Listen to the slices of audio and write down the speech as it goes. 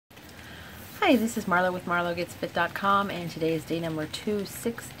Hi, this is Marlo with marlogetsfit.com, and today is day number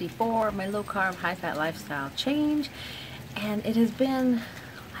 264 of my low carb, high fat lifestyle change. And it has been,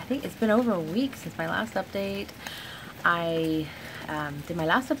 I think it's been over a week since my last update. I did my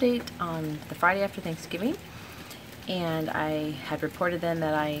last update on the Friday after Thanksgiving, and I had reported then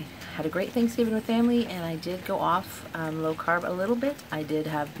that I had a great Thanksgiving with family, and I did go off low carb a little bit. I did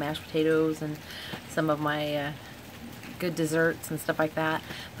have mashed potatoes and some of my good desserts and stuff like that,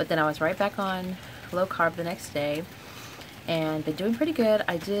 but then I was right back on low carb the next day and been doing pretty good.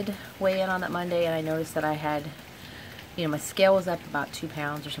 I did weigh in on that Monday, and I noticed that I had, my scale was up about 2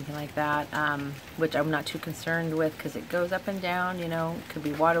 pounds or something like that, which I'm not too concerned with because it goes up and down. It could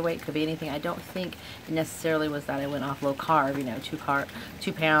be water weight, could be anything. I don't think it necessarily was that I went off low carb.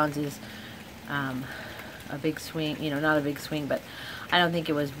 2 pounds is a big swing, not a big swing, but I don't think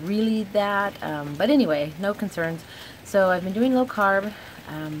it was really that. But anyway, no concerns. So I've been doing low carb,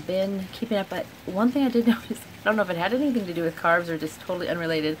 been keeping up, but one thing I did notice, I don't know if it had anything to do with carbs or just totally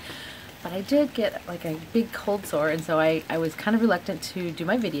unrelated, but I did get like a big cold sore, and so I was kind of reluctant to do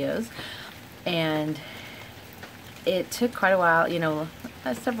my videos, and it took quite a while,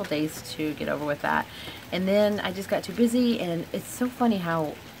 several days to get over with that. And then I just got too busy, and it's so funny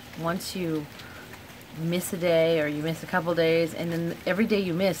how once you miss a day or you miss a couple days, and then every day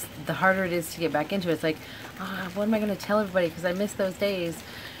you miss, the harder it is to get back into it. It's like, what am I going to tell everybody because I missed those days?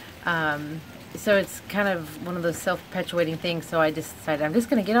 So it's kind of one of those self-perpetuating things. So I just decided I'm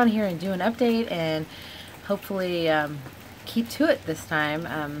just going to get on here and do an update and hopefully keep to it this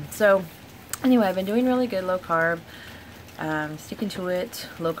time. So anyway, I've been doing really good low carb, sticking to it,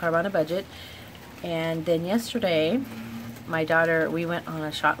 low carb on a budget. And then yesterday, my daughter, we went on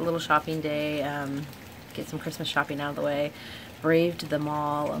a little shopping day, get some Christmas shopping out of the way, braved the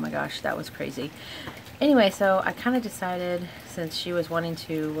mall. Oh my gosh, that was crazy. Anyway, so I kind of decided, since she was wanting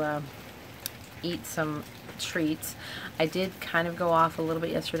to eat some treats, I did kind of go off a little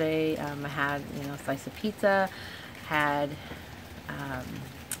bit yesterday. I had, a slice of pizza, had,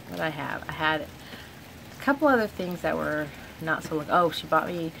 what did I have? I had a couple other things that were not so, she bought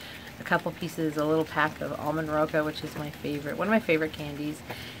me a couple pieces, a little pack of almond roca, which is my favorite, one of my favorite candies,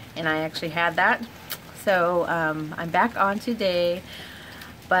 and I actually had that. So I'm back on today,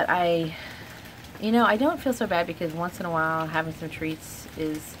 but I don't feel so bad because once in a while having some treats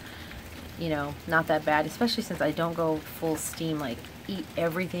is, not that bad, especially since I don't go full steam, like eat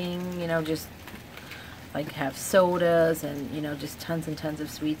everything, just like have sodas and, just tons and tons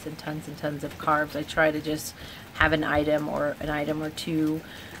of sweets and tons of carbs. I try to just have an item or two,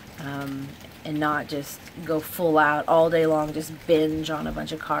 and not just go full out all day long, just binge on a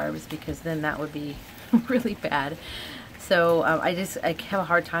bunch of carbs, because then that would be really bad. So I have a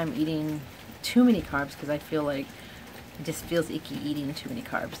hard time eating too many carbs because I feel like it just feels icky eating too many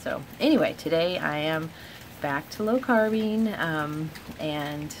carbs. So anyway, today I am back to low carbing,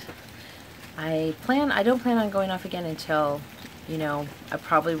 and I don't plan on going off again until, I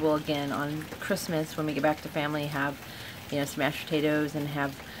probably will again on Christmas when we get back to family, have, some mashed potatoes and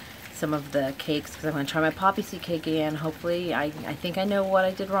have some of the cakes, because I'm going to try my poppy seed cake again. Hopefully, I think I know what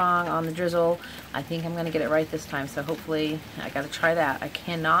I did wrong on the drizzle. I think I'm going to get it right this time, so hopefully I got to try that. I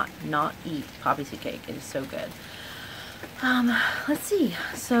cannot not eat poppy seed cake. It is so good. Let's see.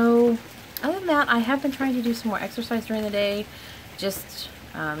 So other than that, I have been trying to do some more exercise during the day. Just,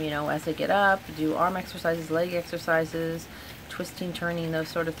 as I get up, do arm exercises, leg exercises, twisting, turning, those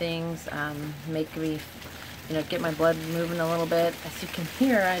sort of things. Make me, get my blood moving a little bit. As you can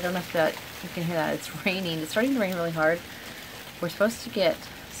hear, I don't know if you can hear that, it's raining. It's starting to rain really hard. We're supposed to get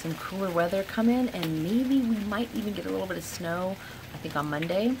some cooler weather come in, and maybe we might even get a little bit of snow, I think on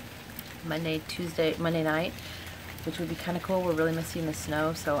Monday night, which would be kind of cool. We're really missing the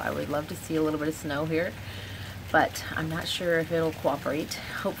snow, so I would love to see a little bit of snow here, but I'm not sure if it'll cooperate.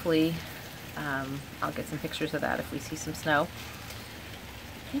 Hopefully, I'll get some pictures of that if we see some snow.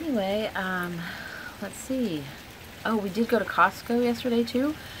 Anyway, let's see. Oh, we did go to Costco yesterday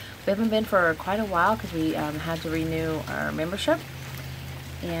too. We haven't been for quite a while because we had to renew our membership,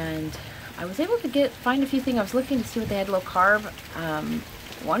 and I was able to find a few things. I was looking to see what they had low carb.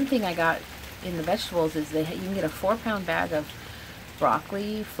 One thing I got in the vegetables is you can get a 4-pound bag of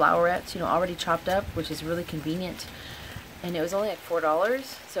broccoli flowerets, already chopped up, which is really convenient, and it was only like $4,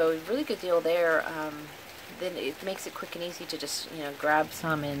 so a really good deal there. Then it makes it quick and easy to just grab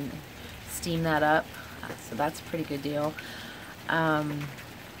some and steam that up, so that's a pretty good deal. Other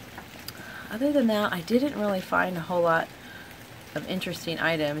than that, I didn't really find a whole lot of interesting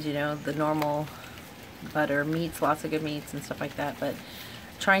items, the normal butter, meats, lots of good meats and stuff like that, but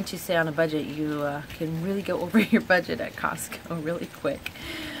trying to stay on a budget, you can really go over your budget at Costco really quick.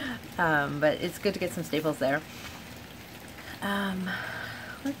 But it's good to get some staples there.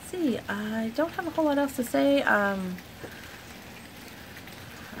 Let's see, I don't have a whole lot else to say. I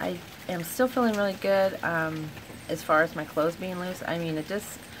am still feeling really good as far as my clothes being loose. I mean,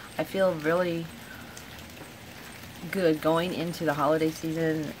 I feel really good going into the holiday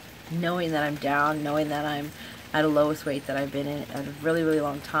season, knowing that I'm down, knowing that I'm at the lowest weight that I've been in at a really, really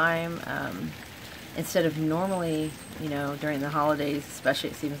long time. Instead of normally, you know, during the holidays, especially,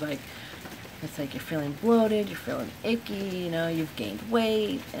 it seems like it's like you're feeling bloated, you're feeling icky, you know, you've gained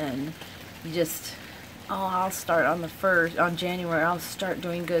weight, and you just, oh, I'll start on January, I'll start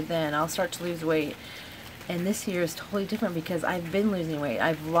doing good then, I'll start to lose weight. And this year is totally different because I've been losing weight.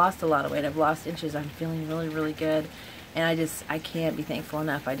 I've lost a lot of weight. I've lost inches. I'm feeling really, really good. And I can't be thankful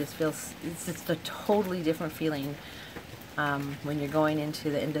enough. I just feel it's just a totally different feeling when you're going into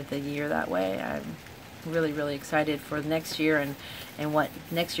the end of the year that way. I'm really, really excited for next year and what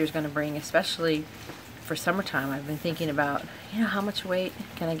next year's going to bring, especially for summertime. I've been thinking about, you know, how much weight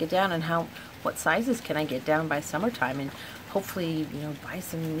can I get down and what sizes can I get down by summertime, and hopefully, you know, buy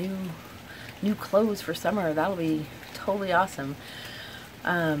some new clothes for summer. That'll be totally awesome.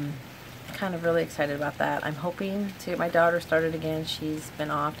 Kind of really excited about that. I'm hoping to get my daughter started again. She's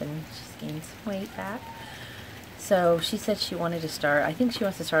been off and she's gained some weight back. So she said she wanted to start. I think she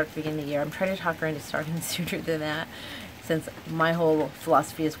wants to start at the beginning of the year. I'm trying to talk her into starting sooner than that, since my whole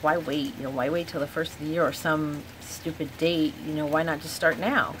philosophy is, why wait? You know, why wait till the first of the year or some stupid date? You know, why not just start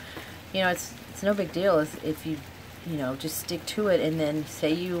now? You know, it's no big deal if you know, just stick to it, and then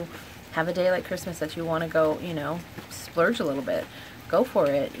say you have a day like Christmas that you want to go, you know, splurge a little bit. Go for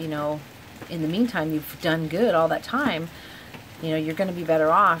it. You know, in the meantime, you've done good all that time. You know, you're going to be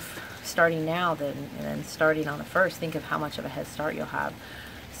better off starting now than starting on the first. Think of how much of a head start you'll have.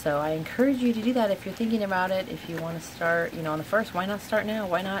 So I encourage you to do that if you're thinking about it. If you want to start, you know, on the first, why not start now?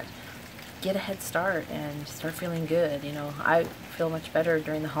 Why not get a head start and start feeling good? You know, I feel much better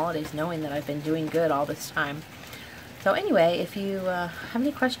during the holidays knowing that I've been doing good all this time. So anyway, if you have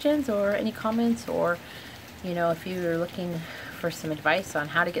any questions or any comments, or, you know, if you're looking for some advice on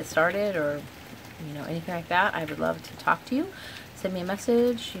how to get started, or, you know, anything like that, I would love to talk to you. Send me a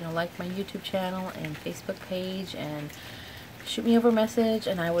message, you know, like my YouTube channel and Facebook page, and shoot me over a message,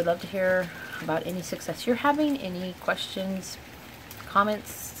 and I would love to hear about any success you're having, any questions,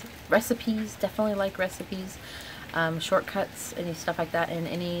 comments, recipes. Definitely like recipes, shortcuts, any stuff like that, and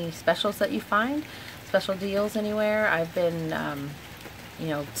any specials that you find. Special deals anywhere. I've been, you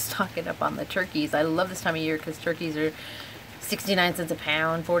know, stocking up on the turkeys. I love this time of year because turkeys are 69 cents a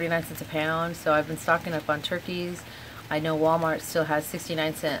pound, 49 cents a pound. So I've been stocking up on turkeys. I know Walmart still has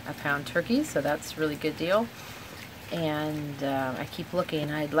 69-cent a pound turkeys, so that's a really good deal. And I keep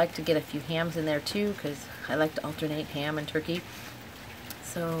looking. I'd like to get a few hams in there too, because I like to alternate ham and turkey.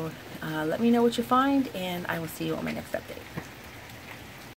 So let me know what you find, and I will see you on my next update.